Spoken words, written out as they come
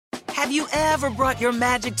Have you ever brought your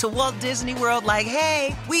magic to Walt Disney World like,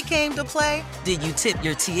 hey, we came to play? Did you tip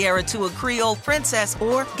your tiara to a Creole princess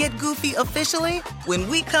or get goofy officially? When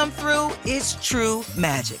we come through, it's true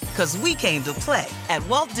magic, because we came to play at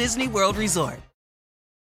Walt Disney World Resort.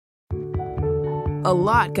 A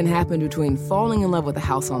lot can happen between falling in love with a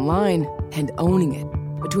house online and owning it,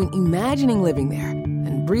 between imagining living there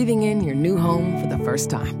and breathing in your new home for the first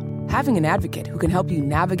time. Having an advocate who can help you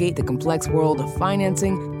navigate the complex world of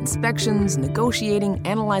financing, inspections, negotiating,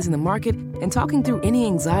 analyzing the market, and talking through any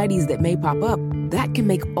anxieties that may pop up, that can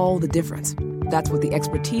make all the difference. That's what the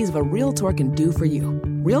expertise of a Realtor can do for you.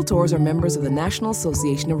 Realtors are members of the National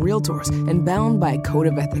Association of Realtors and bound by a code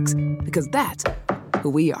of ethics, because that's who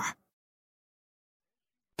we are.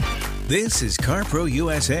 This is CarPro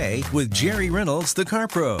USA with Jerry Reynolds, the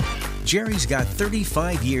CarPro. Jerry's got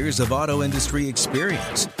 35 years of auto industry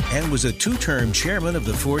experience and was a two-term chairman of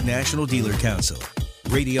the Ford National Dealer Council.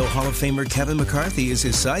 Radio Hall of Famer Kevin McCarthy is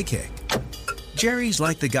his sidekick. Jerry's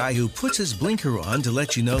like the guy who puts his blinker on to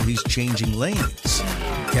let you know he's changing lanes.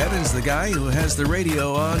 Kevin's the guy who has the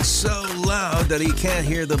radio on so loud that he can't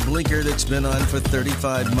hear the blinker that's been on for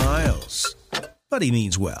 35 miles. But he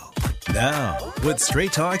means well. Now, with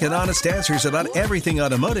straight talk and honest answers about everything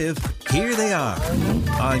automotive, here they are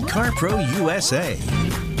on CarPro USA.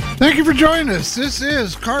 Thank you for joining us. This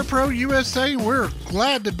is CarPro USA, and we're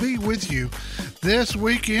glad to be with you. This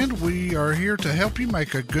weekend, we are here to help you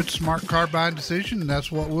make a good, smart car buying decision, and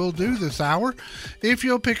that's what we'll do this hour. If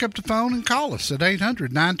you'll pick up the phone and call us at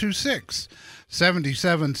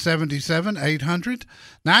 800-926-7777,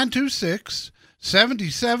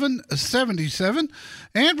 800-926-7777,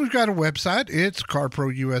 and we've got a website. It's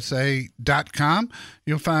carprousa.com.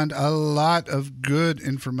 You'll find a lot of good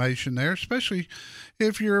information there, especially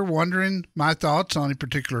if you're wondering my thoughts on a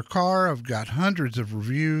particular car. I've got hundreds of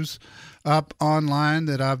reviews up online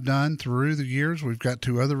that I've done through the years. We've got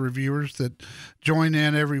two other reviewers that join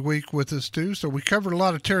in every week with us too. So we covered a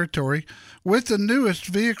lot of territory with the newest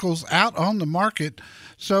vehicles out on the market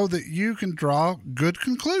so that you can draw good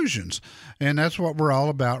conclusions. And that's what we're all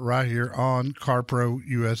about right here on CarPro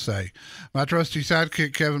USA. My trusty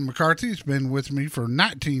sidekick, Kevin McCarthy, has been with me for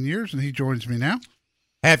 19 years, and he joins me now.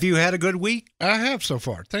 Have you had a good week? I have so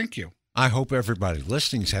far. Thank you. I hope everybody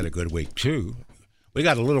listening's had a good week, too. We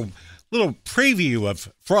got a little preview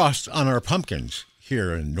of frost on our pumpkins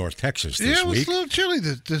here in North Texas this week. Yeah, it was a little chilly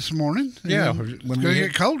this morning. Yeah. It's going to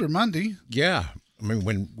get colder Monday. Yeah. I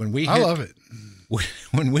mean, when we I love it.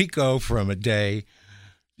 When we go from a day,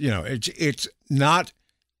 it's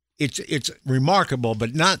remarkable,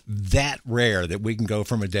 but not that rare that we can go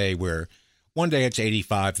from a day where one day it's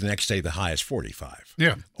 85, the next day the high is 45.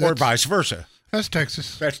 Yeah. Or vice versa. That's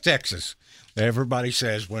Texas. That's Texas. Everybody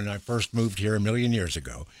says when I first moved here a million years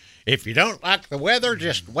ago, if you don't like the weather,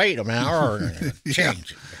 just wait an hour and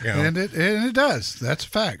change it. And it does. That's a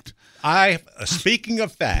fact. Speaking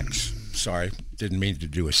of facts, sorry, didn't mean to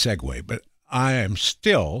do a segue, but I am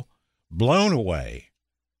still blown away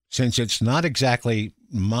since it's not exactly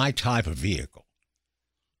my type of vehicle.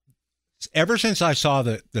 Ever since I saw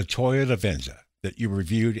the Toyota Venza that you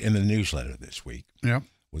reviewed in the newsletter this week, yep,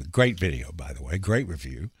 with great video, by the way, great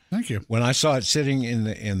review. Thank you. When I saw it sitting in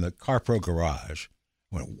the CarPro garage,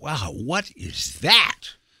 I went, wow, what is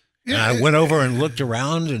that? Yeah, and I went over and looked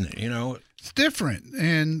around, and it's different,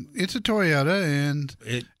 and it's a Toyota, and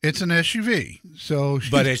it's an SUV. So,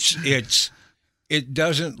 but it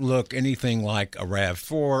doesn't look anything like a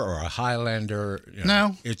RAV4 or a Highlander.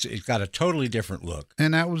 No, it's got a totally different look,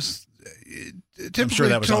 and that was. I'm sure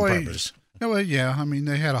that was on purpose. Well, yeah, I mean,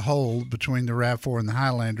 they had a hole between the RAV4 and the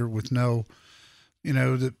Highlander with no,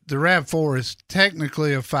 the RAV4 is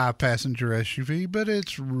technically a 5-passenger SUV, but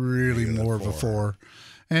it's really more of a 4.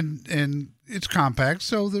 And it's compact,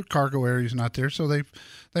 so the cargo area is not there. So they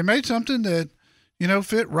made something that,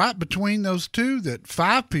 fit right between those two that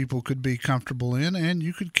 5 people could be comfortable in, and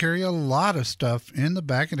you could carry a lot of stuff in the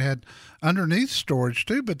back. It had underneath storage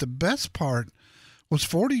too, but the best part was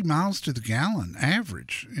 40 miles to the gallon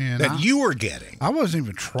average. And you were getting. I wasn't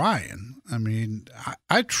even trying. I mean,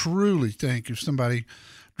 I truly think if somebody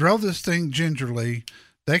drove this thing gingerly,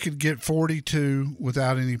 they could get 42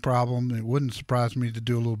 without any problem. It wouldn't surprise me to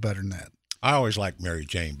do a little better than that. I always like Mary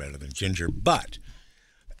Jane better than Ginger, but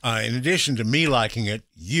in addition to me liking it,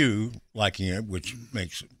 you liking it, which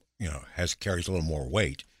makes, carries a little more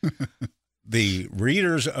weight, the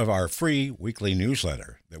readers of our free weekly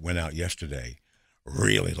newsletter that went out yesterday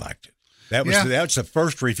really liked it. That's the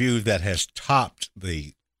first review that has topped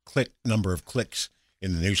the number of clicks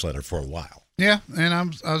in the newsletter for a while. Yeah, and I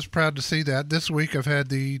was proud to see that. This week I've had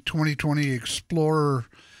the 2020 Explorer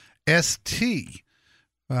ST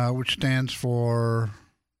which stands for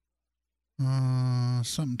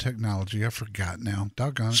something technology. I forgot now.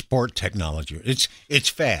 Doggone it. Sport technology. It's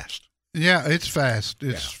fast. Yeah, it's fast.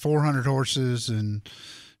 It's 400 horses and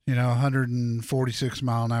 146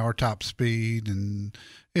 mile an hour top speed, and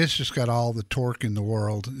it's just got all the torque in the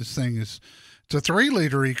world. This thing it's a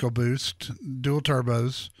 3-liter EcoBoost, dual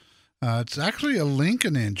turbos. It's actually a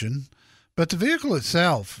Lincoln engine, but the vehicle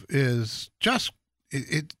itself is just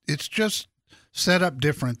it's just set up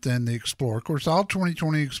different than the Explorer. Of course, all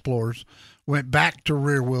 2020 Explorers went back to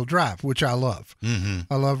rear-wheel drive, which I love. Mm-hmm.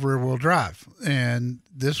 I love rear-wheel drive, and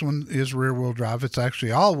this one is rear-wheel drive. It's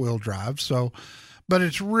actually all-wheel drive, but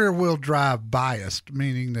it's rear-wheel drive biased,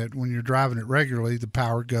 meaning that when you're driving it regularly, the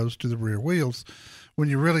power goes to the rear wheels. When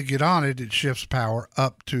you really get on it, it shifts power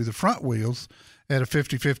up to the front wheels at a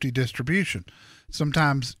 50-50 distribution.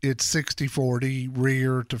 Sometimes it's 60-40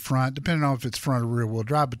 rear to front, depending on if it's front or rear wheel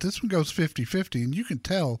drive. But this one goes 50-50, and you can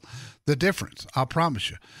tell the difference, I'll promise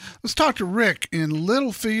you. Let's talk to Rick in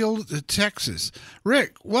Littlefield, Texas.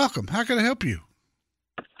 Rick, welcome. How can I help you?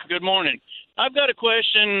 Good morning. I've got a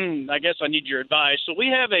question. I guess I need your advice. So we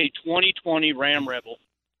have a 2020 Ram Rebel,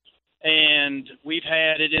 and we've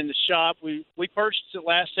had it in the shop. We purchased it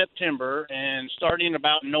last September, and starting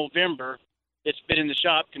about November, it's been in the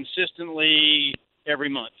shop consistently every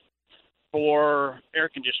month for air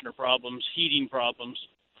conditioner problems, heating problems.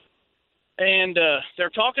 And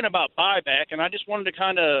they're talking about buyback, and I just wanted to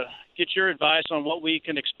kind of get your advice on what we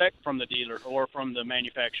can expect from the dealer or from the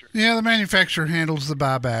manufacturer. Yeah, the manufacturer handles the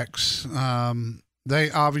buybacks.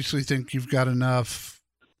 They obviously think you've got enough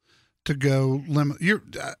to go limit.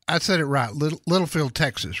 I said it right, Littlefield,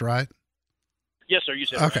 Texas, right? Yes, sir. You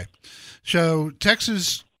said okay. Right. So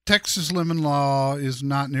Texas lemon law is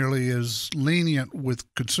not nearly as lenient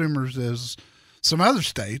with consumers as some other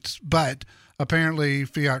states, but apparently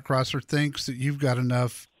Fiat Chrysler thinks that you've got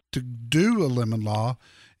enough to do a lemon law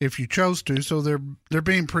if you chose to, so they're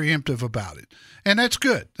being preemptive about it. And that's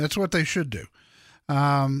good. That's what they should do.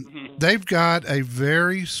 They've got a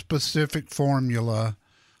very specific formula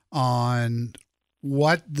on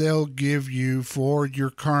what they'll give you for your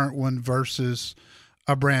current one versus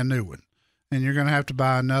a brand new one. And you're going to have to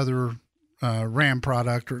buy another Ram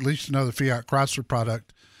product, or at least another Fiat Chrysler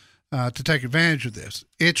product, to take advantage of this.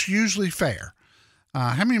 It's usually fair.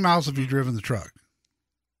 How many miles have you driven the truck?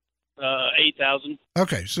 8,000.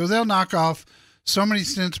 Okay, so they'll knock off so many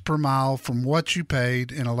cents per mile from what you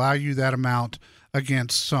paid and allow you that amount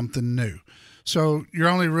against something new. So you're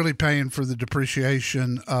only really paying for the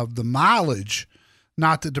depreciation of the mileage,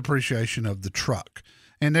 not the depreciation of the truck.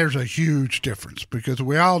 And there's a huge difference, because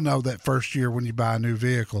we all know that first year when you buy a new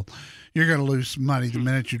vehicle, you're going to lose money the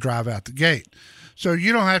minute you drive out the gate. So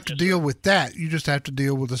you don't have to deal with that. You just have to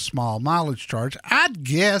deal with a small mileage charge. I'd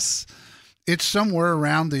guess it's somewhere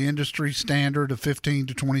around the industry standard of 15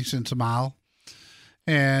 to 20 cents a mile.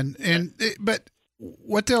 But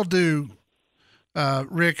what they'll do,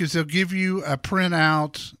 Rick, is they'll give you a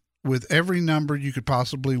printout with every number you could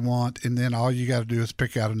possibly want, and then all you got to do is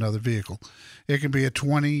pick out another vehicle. It can be a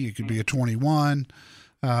 20, it could be a 21,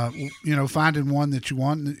 finding one that you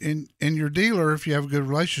want. And your dealer, if you have a good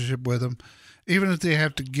relationship with them, even if they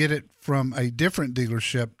have to get it from a different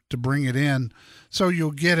dealership to bring it in so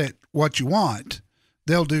you'll get it what you want,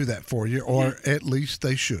 they'll do that for you, or at least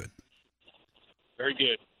they should. Very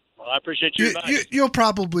good. Well, I appreciate your advice. You'll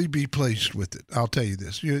probably be pleased with it. I'll tell you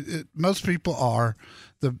this. Most people are.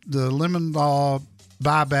 The lemon law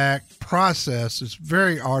buyback process is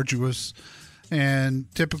very arduous, and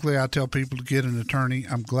typically I tell people to get an attorney.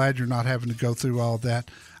 I'm glad you're not having to go through all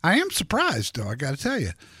that. I am surprised, though, I got to tell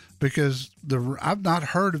you, because I've not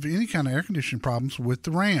heard of any kind of air conditioning problems with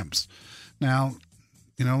the Rams. Now,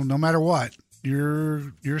 no matter what,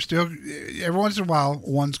 you're still, every once in a while,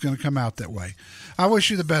 one's going to come out that way. I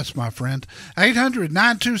wish you the best, my friend.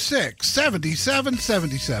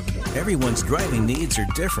 800-926-7777. Everyone's driving needs are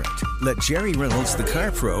different. Let Jerry Reynolds, the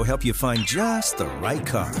Car Pro, help you find just the right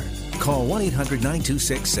car. Call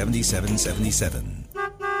 1-800-926-7777.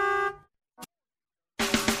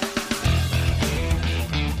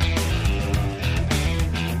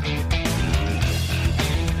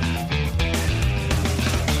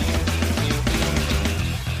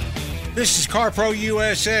 This is CarPro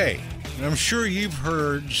USA, and I'm sure you've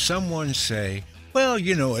heard someone say, well,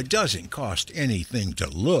 it doesn't cost anything to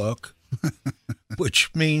look,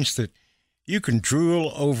 which means that you can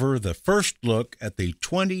drool over the first look at the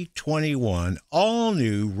 2021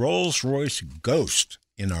 all-new Rolls-Royce Ghost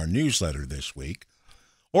in our newsletter this week,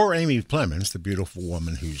 or Amy Plemons, the beautiful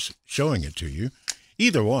woman who's showing it to you.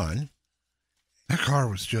 Either one. That car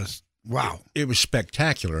was just Wow. It was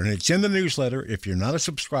spectacular, and it's in the newsletter. If you're not a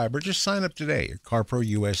subscriber, just sign up today at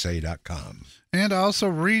carprousa.com. And I also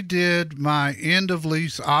redid my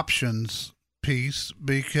end-of-lease options piece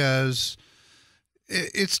because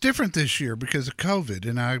it's different this year because of COVID,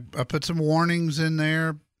 and I put some warnings in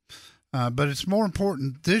there, but it's more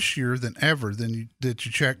important this year than ever that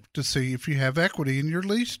you check to see if you have equity in your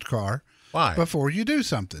leased car. Why? Before you do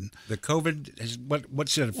something. The COVID,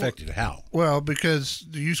 what's it affected? How? Well, because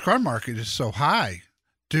the used car market is so high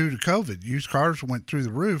due to COVID. Used cars went through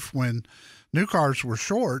the roof when new cars were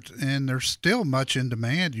short, and there's still much in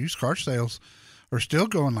demand. Used car sales are still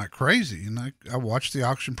going like crazy. And I watched the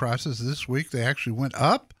auction prices this week. They actually went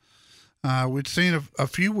up. We'd seen a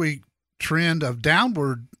few week trend of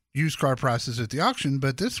downward used car prices at the auction,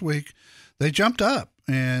 but this week they jumped up.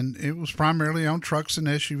 And it was primarily on trucks and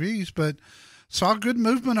SUVs, but saw good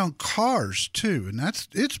movement on cars too. And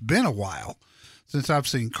it's been a while since I've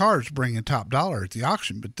seen cars bringing top dollar at the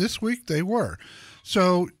auction, but this week they were.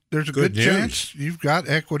 So there's a good chance you've got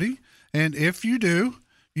equity. And if you do,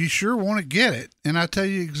 you sure want to get it. And I tell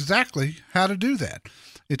you exactly how to do that.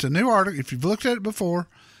 It's a new article. If you've looked at it before,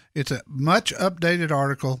 it's a much updated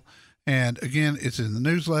article. And again, it's in the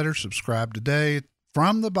newsletter. Subscribe today.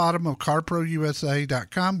 From the bottom of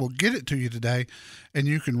carprousa.com. We'll get it to you today, and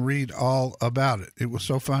you can read all about it. It was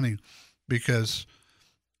so funny because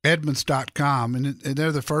Edmunds.com, and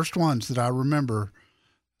they're the first ones that I remember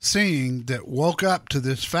seeing that woke up to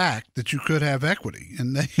this fact that you could have equity.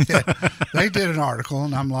 And they did an article,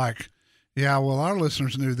 and I'm like, yeah, well, our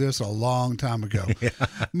listeners knew this a long time ago. Yeah.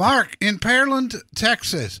 Mark in Pearland,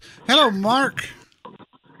 Texas. Hello, Mark.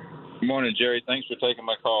 Good morning, Jerry. Thanks for taking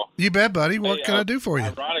my call. You bet, buddy. What can I do for you?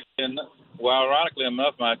 Ironically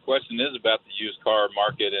enough, my question is about the used car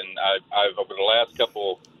market, and I've over the last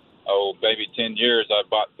maybe 10 years, I've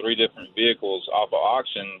bought 3 different vehicles off of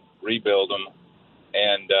auction, rebuild them,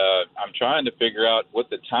 and I'm trying to figure out what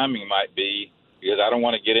the timing might be because I don't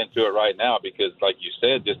want to get into it right now because, like you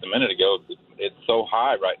said just a minute ago, it's so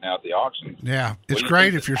high right now at the auction. Yeah, it's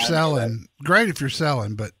great if you're selling. Great if you're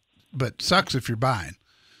selling, but sucks if you're buying.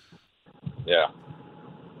 Yeah.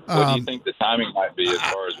 What do you think the timing might be as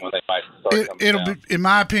far as when they might start coming down? In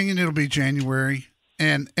my opinion, it'll be January,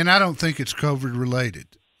 and I don't think it's COVID related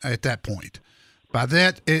at that point. At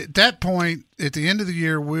that point, at the end of the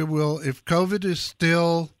year, we will, if COVID is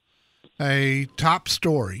still a top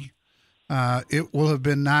story, it will have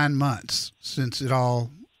been 9 months since it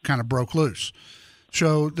all kind of broke loose.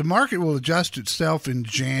 So the market will adjust itself in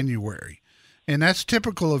January, and that's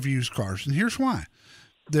typical of used cars. And here's why.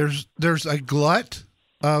 There's a glut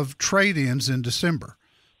of trade-ins in December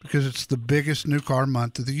because it's the biggest new car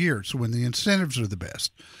month of the year. So when the incentives are the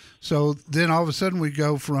best. So then all of a sudden we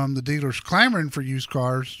go from the dealers clamoring for used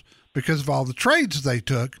cars because of all the trades they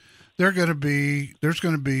took. There's going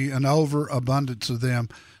to be an overabundance of them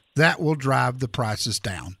that will drive the prices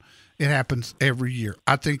down. It happens every year.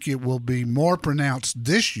 I think it will be more pronounced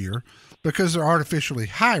this year because they're artificially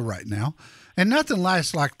high right now. And nothing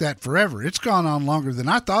lasts like that forever. It's gone on longer than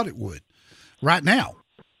I thought it would right now.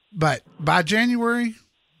 But by January,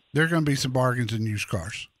 there are going to be some bargains in used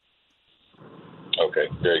cars. Okay,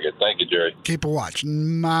 very good. Thank you, Jerry. Keep a watch.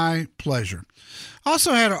 My pleasure.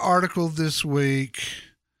 Also had an article this week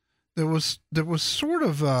that was sort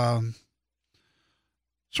of a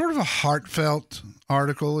heartfelt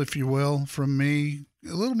article, if you will, from me.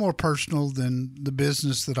 A little more personal than the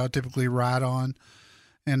business that I typically write on.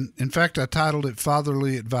 And in fact, I titled it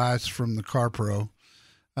Fatherly Advice from the Car Pro,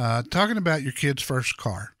 talking about your kid's first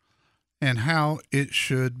car and how it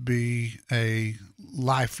should be a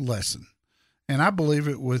life lesson. And I believe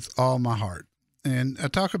it with all my heart. And I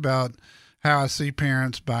talk about how I see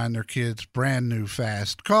parents buying their kids brand new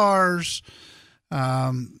fast cars.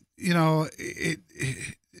 If you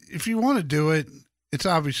want to do it, it's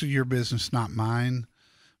obviously your business, not mine.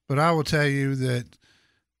 But I will tell you that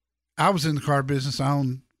I was in the car business. I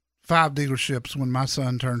owned 5 dealerships when my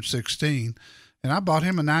son turned 16, and I bought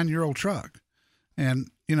him a 9-year-old truck. And,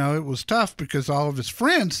 it was tough because all of his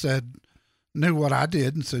friends knew what I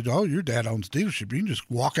did and said, oh, your dad owns a dealership. You can just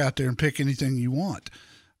walk out there and pick anything you want.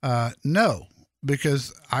 No,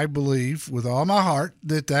 because I believe with all my heart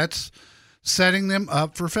that that's setting them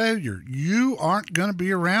up for failure. You aren't going to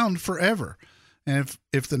be around forever. And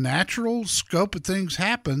if the natural scope of things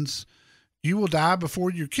happens, you will die before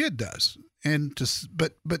your kid does.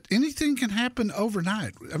 But anything can happen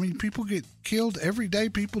overnight. I mean, people get killed every day.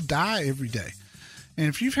 People die every day. And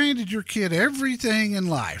if you've handed your kid everything in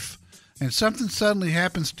life and something suddenly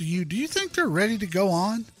happens to you, do you think they're ready to go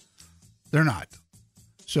on? They're not.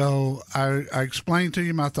 So I explained to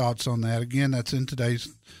you my thoughts on that. Again, that's in today's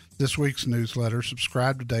this week's newsletter.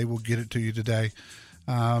 Subscribe today. We'll get it to you today.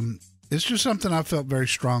 It's just something I felt very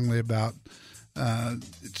strongly about.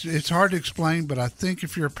 It's hard to explain, but I think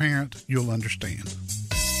if you're a parent, you'll understand.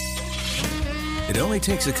 It only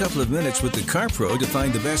takes a couple of minutes with the CarPro to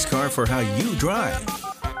find the best car for how you drive.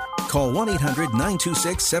 Call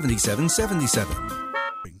 1-800-926-7777.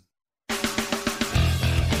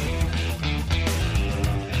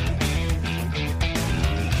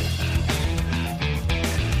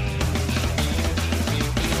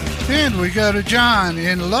 And we go to John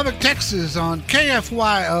in Lubbock, Texas on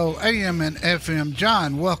KFYO AM and FM.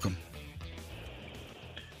 John, welcome.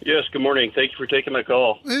 Yes, good morning. Thank you for taking my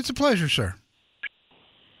call. It's a pleasure, sir.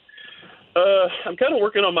 I'm kind of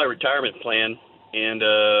working on my retirement plan, and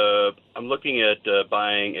I'm looking at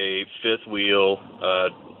buying a fifth wheel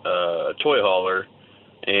toy hauler,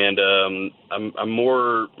 and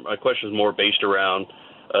my question is more based around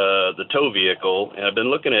the tow vehicle, and I've been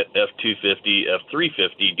looking at F-250,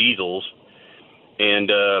 F-350 diesels, and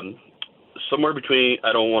somewhere between,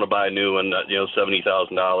 I don't want to buy a new one,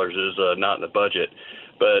 $70,000 is not in the budget,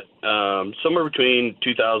 but somewhere between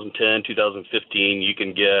 2010, 2015, you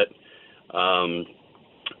can get one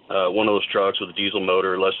of those trucks with a diesel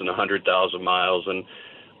motor, less than 100,000 miles, and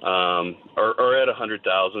or at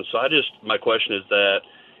 100,000. So my question is that,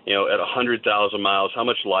 at 100,000 miles, how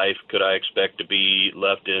much life could I expect to be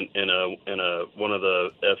left in one of the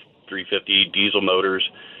F-350 diesel motors?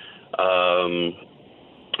 And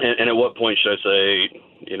at what point should I say,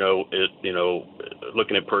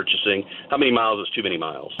 looking at purchasing, how many miles is too many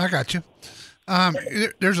miles? I got you.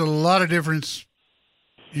 There's a lot of difference.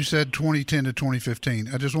 You said 2010 to 2015.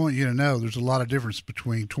 I just want you to know there's a lot of difference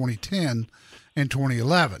between 2010 and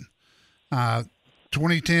 2011.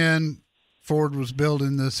 2010, Ford was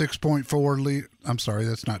building the 6.4 liter. I'm sorry,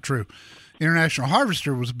 that's not true. International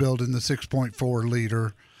Harvester was building the 6.4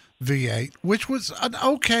 liter V8, which was an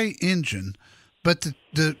okay engine, but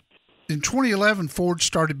in 2011, Ford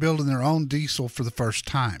started building their own diesel for the first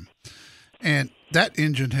time, and that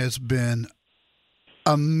engine has been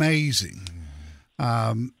amazing.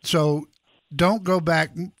 So don't go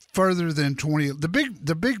back further than 20.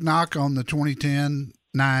 The big knock on the 2010,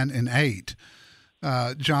 9, and 8.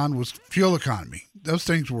 John, was fuel economy. Those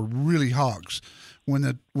things were really hogs. When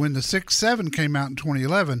the 6.7 came out in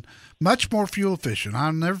 2011, much more fuel efficient.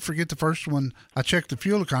 I'll never forget the first one. I checked the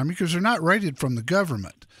fuel economy because they're not rated from the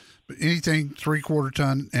government, but anything 3/4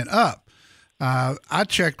 ton and up. I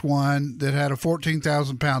checked one that had a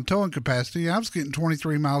 14,000 pound towing capacity. I was getting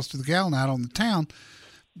 23 miles to the gallon out on the town.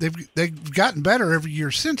 They've gotten better every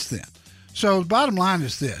year since then. So the bottom line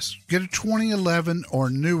is this: get a 2011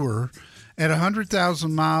 or newer. At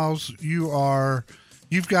 100,000 miles,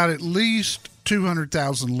 you've got at least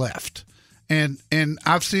 200,000 left, and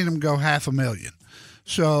I've seen them go 500,000.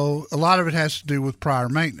 So a lot of it has to do with prior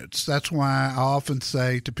maintenance. That's why I often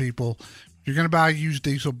say to people, if you're going to buy a used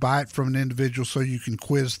diesel, buy it from an individual so you can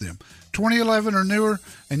quiz them. 2011 or newer,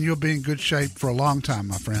 and you'll be in good shape for a long time,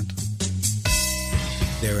 my friend.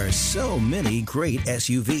 There are so many great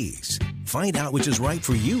SUVs. Find out which is right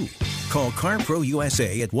for you. Call CarPro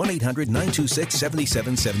USA at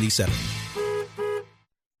 1-800-926-7777.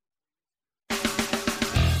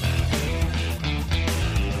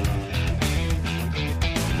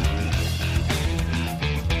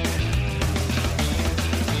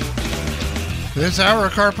 This hour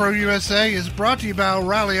of CarPro USA is brought to you by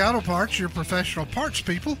O'Reilly Auto Parts, your professional parts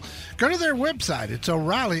people. Go to their website. It's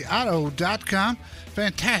O'ReillyAuto.com.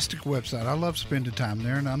 Fantastic website. I love spending time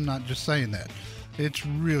there, and I'm not just saying that. It's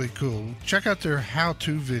really cool. Check out their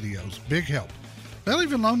how-to videos. Big help. They'll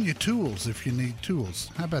even loan you tools if you need tools.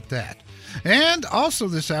 How about that? And also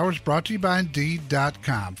this hour is brought to you by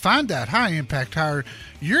Indeed.com. Find out high-impact hire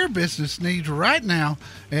your business needs right now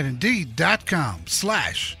at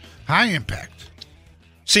Indeed.com/high-impact.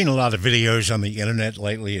 Seen a lot of videos on the internet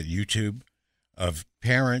lately at YouTube of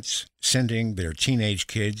parents sending their teenage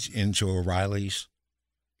kids into O'Reilly's.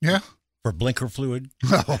 Yeah. For blinker fluid.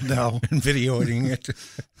 Oh, no. And videoing it.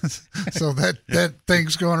 So that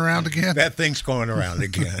thing's going around again? That thing's going around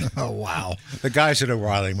again. Oh, wow. The guys at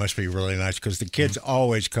O'Reilly must be really nice because the kids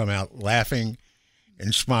always come out laughing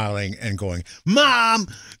and smiling and going, Mom,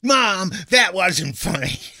 that wasn't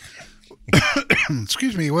funny.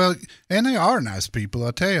 Excuse me. Well, and they are nice people,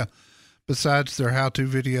 I'll tell you. Besides their how-to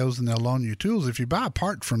videos, and they'll loan you tools. If you buy a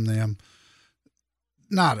part from them,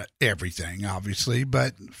 not everything, obviously,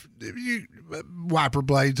 but wiper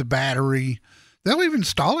blades, a battery, they'll even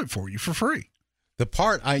install it for you for free. The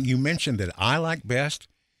part you mentioned that I like best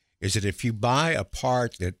is that if you buy a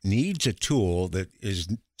part that needs a tool that is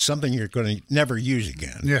something you're going to never use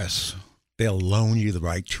again. Yes. they'll loan you the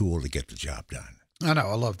right tool to get the job done. I know.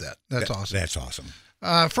 I love that. That's awesome. That's awesome.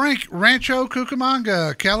 Frank, Rancho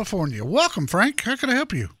Cucamonga, California. Welcome, Frank. How can I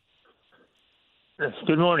help you?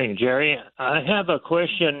 Good morning, Jerry. I have a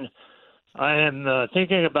question. I am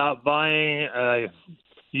thinking about buying a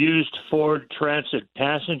used Ford Transit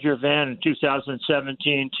passenger van in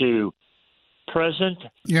 2017 to present.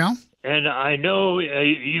 Yeah. And I know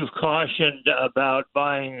you've cautioned about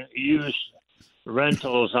buying used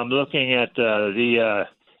rentals. I'm looking at the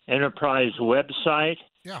Enterprise website.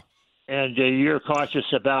 Yeah. And you're cautious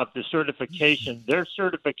about the certification. Their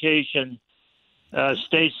certification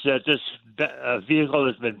states that this vehicle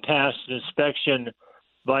has been passed inspection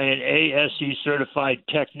by an ASE certified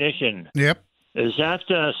technician. Yep. Is that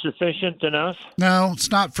sufficient enough? No, it's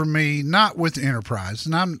not for me. Not with Enterprise,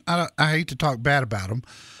 and I hate to talk bad about them,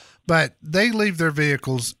 but they leave their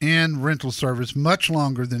vehicles in rental service much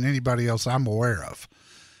longer than anybody else I'm aware of,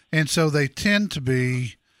 and so they tend to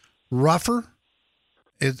be rougher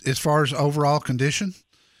as far as overall condition.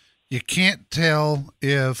 You can't tell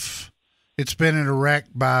if it's been in a wreck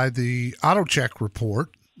by the auto check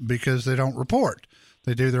report because they don't report.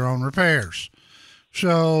 They do their own repairs.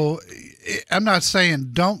 So I'm not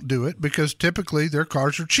saying don't do it because typically their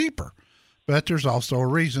cars are cheaper, but there's also a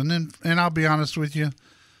reason. And I'll be honest with you,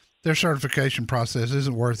 their certification process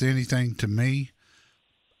isn't worth anything to me,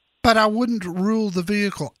 but I wouldn't rule the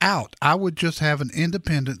vehicle out. I would just have an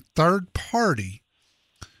independent third party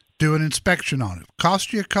do an inspection on it.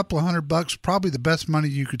 Cost you a couple of $100, probably the best money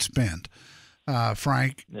you could spend,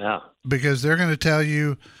 Frank. Yeah. Because they're going to tell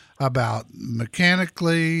you about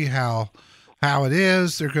mechanically how it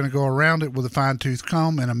is. They're going to go around it with a fine-tooth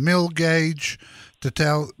comb and a mill gauge to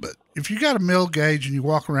tell. But if you got a mill gauge and you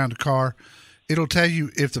walk around the car, it'll tell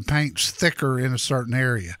you if the paint's thicker in a certain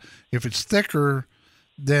area. If it's thicker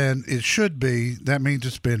than it should be, that means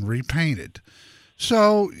it's been repainted.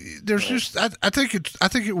 So there's just, I think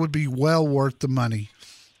it would be well worth the money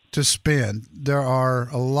to spend. There are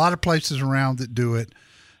a lot of places around that do it.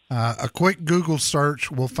 A quick Google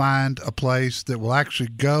search will find a place that will actually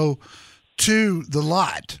go to the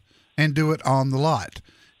lot and do it on the lot.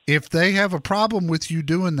 If they have a problem with you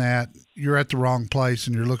doing that, you're at the wrong place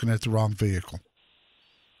and you're looking at the wrong vehicle.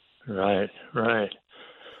 Right.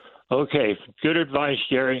 Okay, good advice,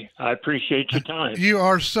 Jerry. I appreciate your time. You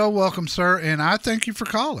are so welcome, sir, and I thank you for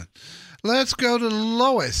calling. Let's go to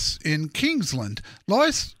Lois in Kingsland.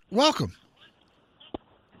 Lois, welcome.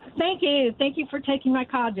 Thank you. Thank you for taking my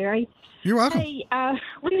call, Jerry. You're welcome. Hey,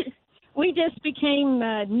 we just became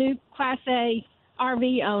new Class A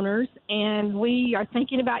RV owners, and we are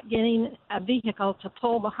thinking about getting a vehicle to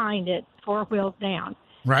pull behind it, 4 wheels down.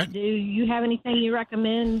 Right. Do you have anything you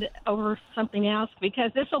recommend over something else?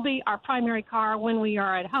 Because this will be our primary car when we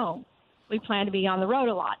are at home. We plan to be on the road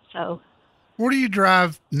a lot, so. What do you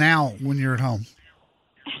drive now when you're at home?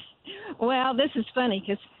 Well, this is funny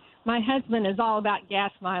because my husband is all about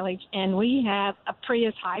gas mileage, and we have a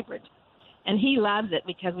Prius hybrid, and he loves it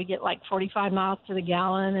because we get like 45 miles to the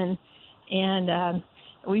gallon, and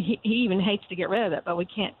he even hates to get rid of it, but we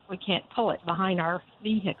can't pull it behind our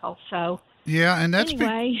vehicle, so. Yeah, and that's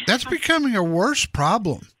anyway, that's becoming a worse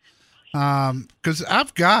problem because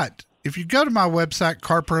if you go to my website,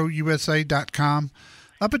 carprousa.com,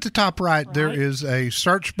 up at the top right, there is a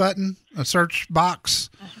search button, a search box,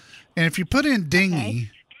 and if you put in dinghy,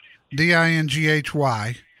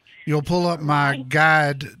 D-I-N-G-H-Y, you'll pull up my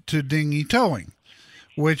guide to dinghy towing,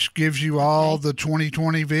 which gives you all the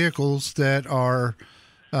 2020 vehicles that are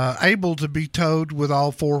able to be towed with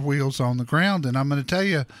all 4 wheels on the ground. And I'm going to tell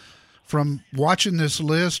you, from watching this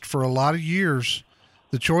list for a lot of years,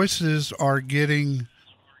 the choices are getting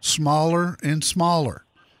smaller and smaller.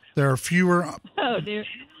 There are fewer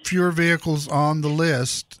vehicles on the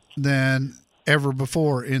list than ever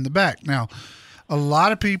before in the back. Now, a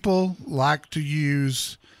lot of people like to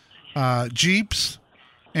use Jeeps,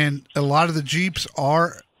 and a lot of the Jeeps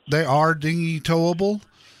are dinghy towable.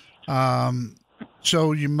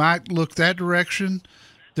 So you might look that direction.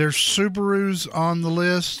 There's Subarus on the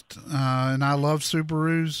list, and I love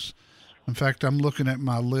Subarus. In fact, I'm looking at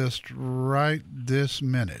my list right this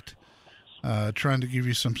minute, trying to give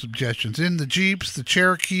you some suggestions. In the Jeeps, the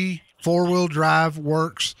Cherokee 4-wheel drive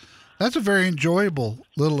works. That's a very enjoyable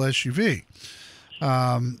little SUV.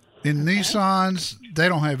 In Nissans, they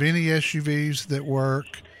don't have any SUVs that work.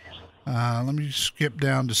 Let me skip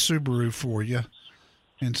down to Subaru for you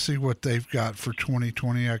and see what they've got for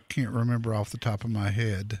 2020. I can't remember off the top of my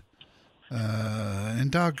head.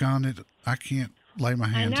 And doggone it, I can't lay my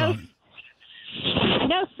hands on it.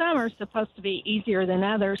 know some are supposed to be easier than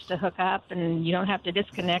others to hook up, and you don't have to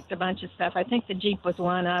disconnect a bunch of stuff. I think the Jeep was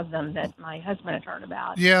one of them that my husband had heard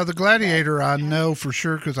about. Yeah, the Gladiator I know for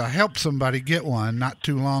sure because I helped somebody get one not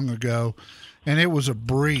too long ago, and it was a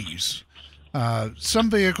breeze. Some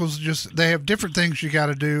vehicles they have different things you got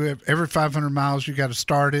to do. Every 500 miles you got to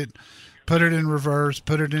start it, put it in reverse,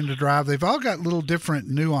 put it into drive. They've all got little different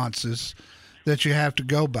nuances that you have to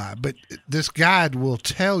go by, but this guide will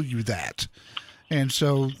tell you that. And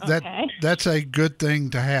so that's a good thing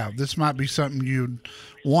to have. This might be something you'd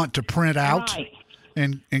want to print out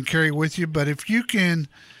and carry with you. But if you can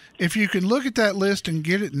look at that list and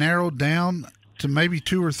get it narrowed down to maybe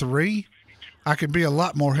 2 or 3, I can be a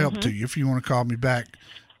lot more help to you if you want to call me back,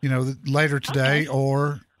 later today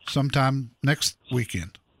or sometime next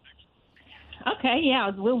weekend. Okay, yeah,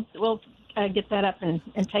 we'll get that up and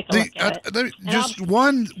take a look at it. Just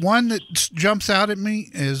one that jumps out at me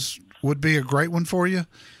would be a great one for you.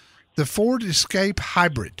 The Ford Escape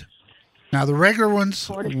Hybrid. Now, the regular ones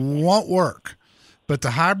won't work, but the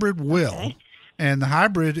hybrid will. Okay. And the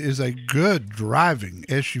hybrid is a good driving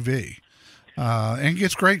SUV and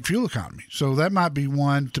gets great fuel economy. So that might be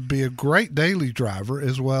one to be a great daily driver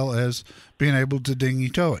as well as being able to dinghy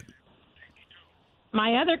tow it.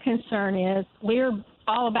 My other concern is we're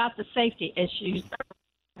all about the safety issues,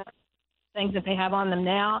 things that they have on them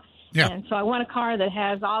now. Yeah. And so I want a car that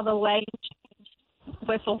has all the lane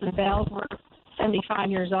whistles and bells. We're 75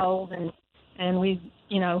 years old, and we,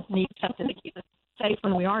 need something to keep us safe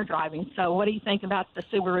when we are driving. So what do you think about the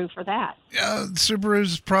Subaru for that? Subaru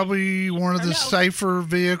is probably one of the safer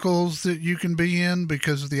vehicles that you can be in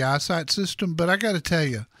because of the eyesight system. But I got to tell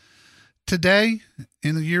you, today,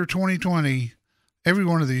 in the year 2020, every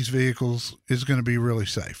one of these vehicles is going to be really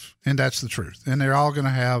safe. And that's the truth. And they're all going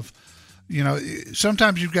to have...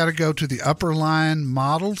 sometimes you've got to go to the upper line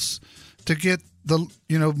models to get the,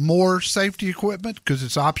 more safety equipment because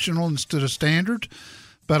it's optional instead of standard.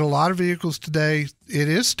 But a lot of vehicles today, it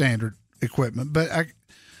is standard equipment. But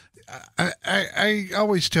I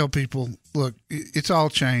always tell people, look, it's all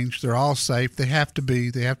changed. They're all safe. They have to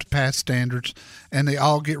pass standards, and they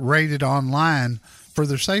all get rated online for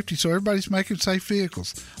their safety. So everybody's making safe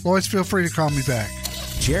vehicles. Always feel free to call me back.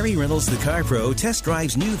 Jerry Reynolds, the Car Pro, test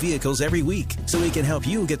drives new vehicles every week so he can help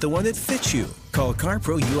you get the one that fits you. Call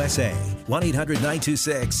CarPro USA,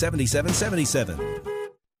 1-800-926-7777.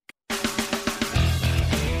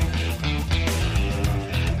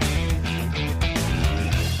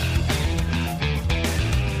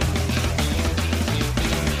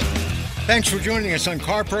 Thanks for joining us on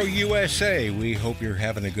CarPro USA. We hope you're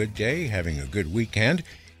having a good day, having a good weekend.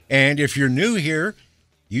 And if you're new here,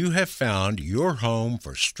 you have found your home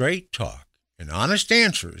for straight talk and honest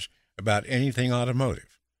answers about anything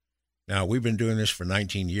automotive. Now, we've been doing this for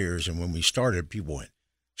 19 years, and when we started, people went,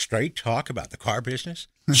 straight talk about the car business?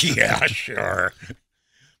 Yeah, sure.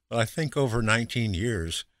 But I think over 19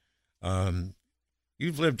 years,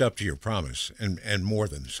 you've lived up to your promise, and more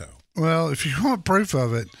than so. Well, if you want proof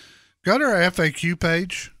of it, go to our FAQ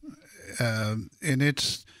page, and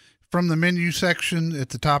it's from the menu section at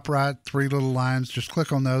the top right, 3 little lines. Just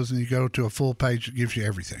click on those, and you go to a full page that gives you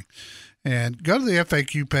everything. And go to the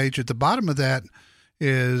FAQ page. At the bottom of that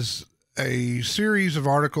is a series of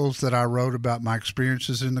articles that I wrote about my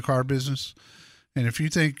experiences in the car business. And if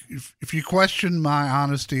you question my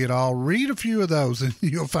honesty at all, read a few of those, and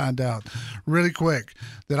you'll find out really quick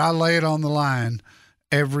that I lay it on the line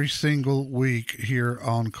every single week here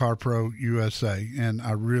on CarPro USA, and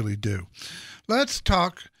I really do. Let's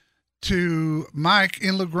talk to Mike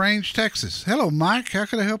in LaGrange, Texas. Hello, Mike. How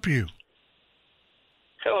can I help you?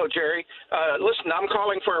 Hello, Jerry. Listen, I'm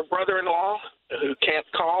calling for a brother-in-law who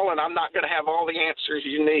can't call, and I'm not going to have all the answers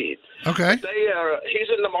you need. Okay. He's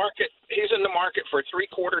in the market. He's in the market for a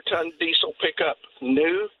 3/4-ton diesel pickup,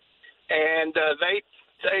 new, and they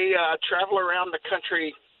travel around the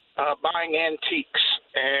country buying antiques,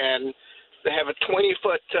 and they have a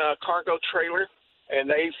 20-foot cargo trailer, and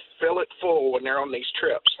they fill it full when they're on these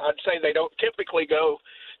trips. I'd say they don't typically go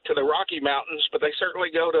to the Rocky Mountains, but they certainly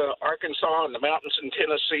go to Arkansas and the mountains in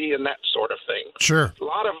Tennessee and that sort of thing. Sure. A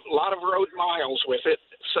lot of road miles with it.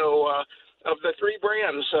 So of the 3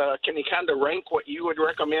 brands, can you kind of rank what you would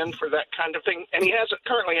recommend for that kind of thing? And he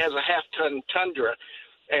currently has a half-ton Tundra,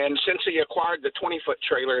 and since he acquired the 20-foot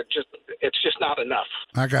trailer, it's just not enough.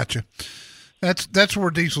 I got you. That's where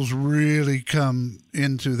diesels really come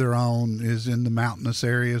into their own, is in the mountainous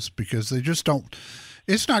areas, because they just don't.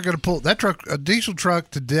 It's not going to pull that truck. A diesel truck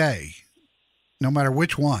today, no matter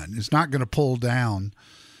which one, is not going to pull down,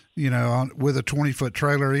 with a 20-foot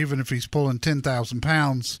trailer, even if he's pulling 10,000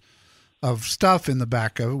 pounds of stuff in the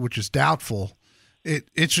back of it, which is doubtful.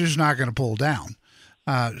 it's just not going to pull down.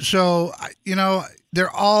 So, they're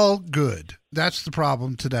all good. That's the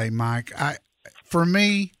problem today, Mike. For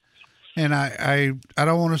me, and I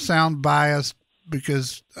don't want to sound biased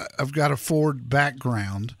because I've got a Ford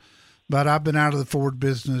background, but I've been out of the Ford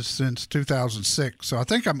business since 2006. So I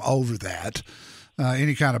think I'm over that,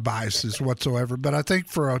 any kind of biases whatsoever. But I think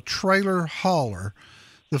for a trailer hauler,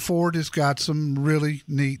 the Ford has got some really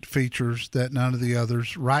neat features that none of the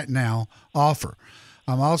others right now offer.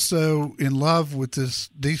 I'm also in love with this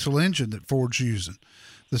diesel engine that Ford's using,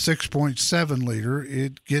 the 6.7 liter.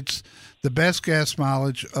 It gets the best gas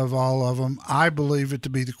mileage of all of them. I believe it to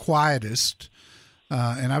be the quietest,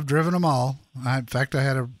 and I've driven them all. In fact, I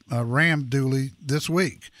had a Ram dually this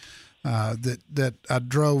week that I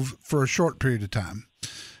drove for a short period of time.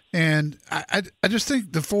 And I just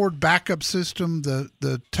think the Ford backup system,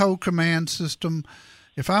 the tow command system,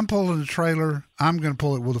 if I'm pulling a trailer, I'm going to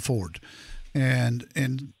pull it with a Ford.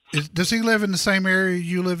 And does he live in the same area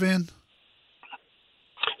you live in?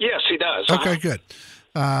 Yes, he does. Okay, good.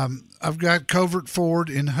 I've got Covert Ford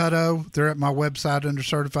in Hutto. They're at my website under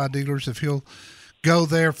Certified Dealers. If he'll go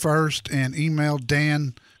there first and email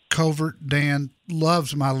Dan Covert. Dan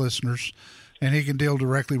loves my listeners, and he can deal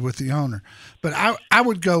directly with the owner. But I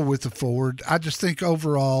would go with the Ford. I just think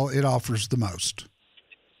overall it offers the most.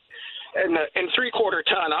 And in 3/4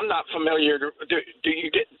 ton, I'm not familiar.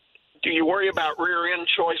 Do you worry about rear end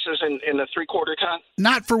choices in the 3/4 ton?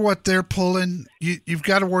 Not for what they're pulling. You've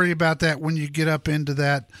got to worry about that when you get up into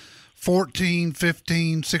that 14,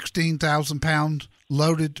 15, 16,000 pound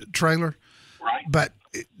loaded trailer. Right. But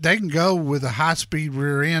they can go with a high speed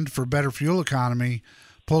rear end for better fuel economy,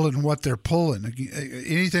 pulling what they're pulling,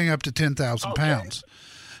 anything up to 10,000 pounds.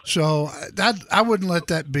 So I wouldn't let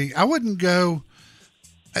that be. I wouldn't go.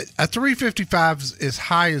 A 355 is as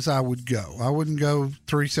high as I would go. I wouldn't go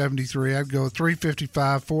 373. I'd go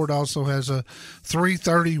 355. Ford also has a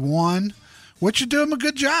 331, which would do them a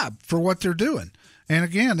good job for what they're doing. And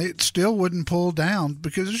again, it still wouldn't pull down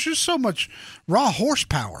because there's just so much raw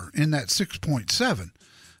horsepower in that 6.7.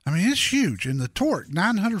 I mean, it's huge. And the torque,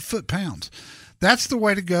 900 foot-pounds. That's the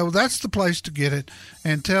way to go. That's the place to get it.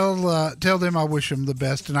 And tell them I wish them the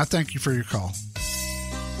best. And I thank you for your call.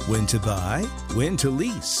 When to buy, when to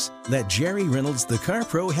lease. Let Jerry Reynolds, the Car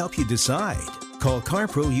Pro, help you decide. Call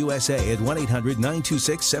CarPro USA at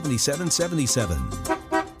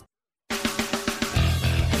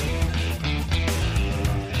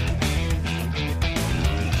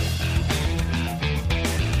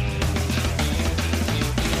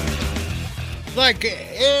Like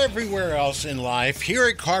everywhere else in life, here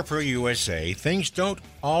at CarPro USA, things don't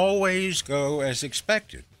always go as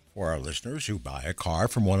expected for our listeners who buy a car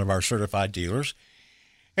from one of our certified dealers.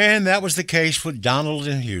 And that was the case with Donald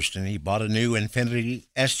in Houston. He bought a new Infiniti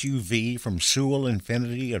SUV from Sewell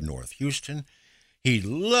Infiniti of North Houston. He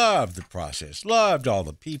loved the process, loved all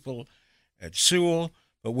the people at Sewell.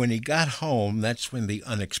 But when he got home, that's when the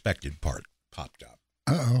unexpected part popped up.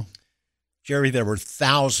 Uh-oh. Jerry, there were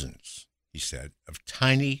thousands, he said, of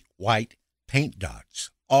tiny white paint dots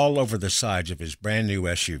all over the sides of his brand new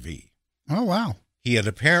SUV. Oh, wow. He had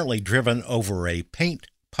apparently driven over a paint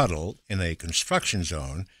puddle in a construction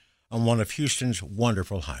zone on one of Houston's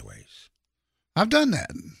wonderful highways. I've done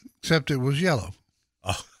that, except it was yellow,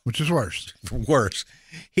 which is worse. Worse.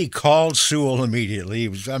 He called Sewell immediately. He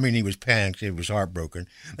was panicked. He was heartbroken.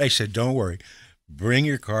 They said, don't worry, bring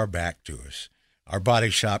your car back to us. Our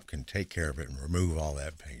body shop can take care of it and remove all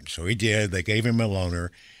that paint. So he did. They gave him a loaner.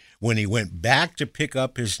 When he went back to pick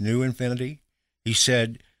up his new Infiniti, he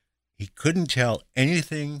said he couldn't tell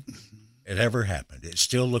anything had ever happened. It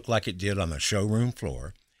still looked like it did on the showroom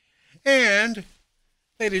floor. And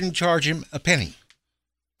they didn't charge him a penny.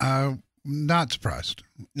 Not surprised.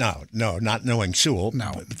 No, not knowing Sewell.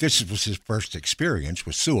 No. But this was his first experience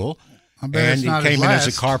with Sewell. I bet and it's not he came his in last.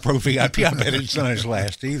 as a CarPro VIP. I bet it's not his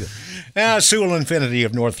last either. Now, Sewell Infiniti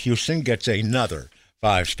of North Houston gets another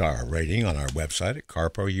 5-star rating on our website at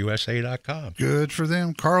carprousa.com. Good for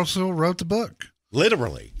them. Carl Sewell wrote the book.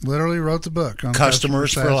 Literally wrote the book on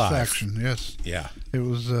Customers for Life. Satisfaction. Yes. Yeah. It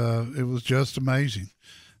was just amazing.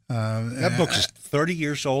 That book is 30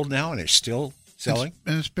 years old now, and it's still selling.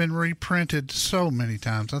 It's been reprinted so many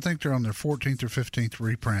times. I think they're on their 14th or 15th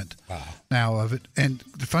reprint now of it. And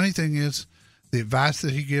the funny thing is, the advice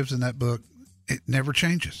that he gives in that book, it never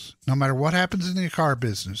changes. No matter what happens in the car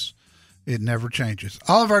business, it never changes.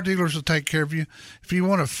 All of our dealers will take care of you. If you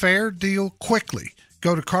want a fair deal quickly,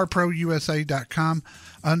 go to carprousa.com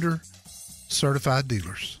under Certified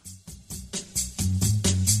Dealers.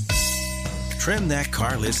 Trim that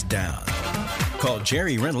car list down. Call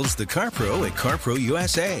Jerry Reynolds, the Car Pro, at CarPro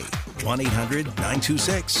USA.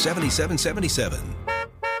 1-800-926-7777.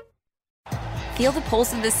 Feel the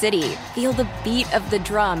pulse of the city. Feel the beat of the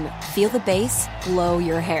drum. Feel the bass blow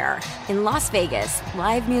your hair. In Las Vegas,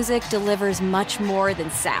 live music delivers much more than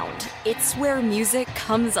sound. It's where music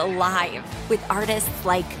comes alive with artists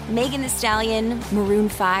like Megan Thee Stallion, Maroon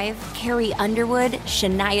 5, Carrie Underwood,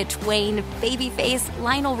 Shania Twain, Babyface,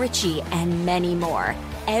 Lionel Richie, and many more.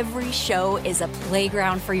 Every show is a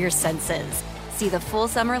playground for your senses. See the full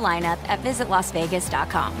summer lineup at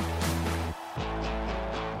visitlasvegas.com.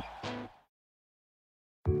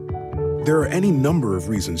 There are any number of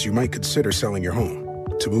reasons you might consider selling your home.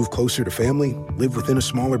 To move closer to family, live within a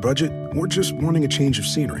smaller budget, or just wanting a change of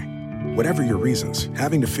scenery. Whatever your reasons,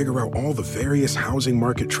 having to figure out all the various housing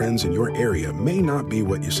market trends in your area may not be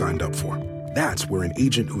what you signed up for. That's where an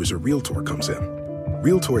agent who is a Realtor comes in.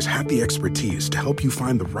 Realtors have the expertise to help you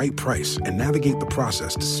find the right price and navigate the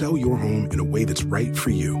process to sell your home in a way that's right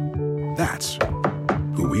for you. That's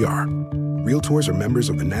who we are. Realtors are members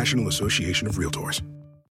of the National Association of Realtors.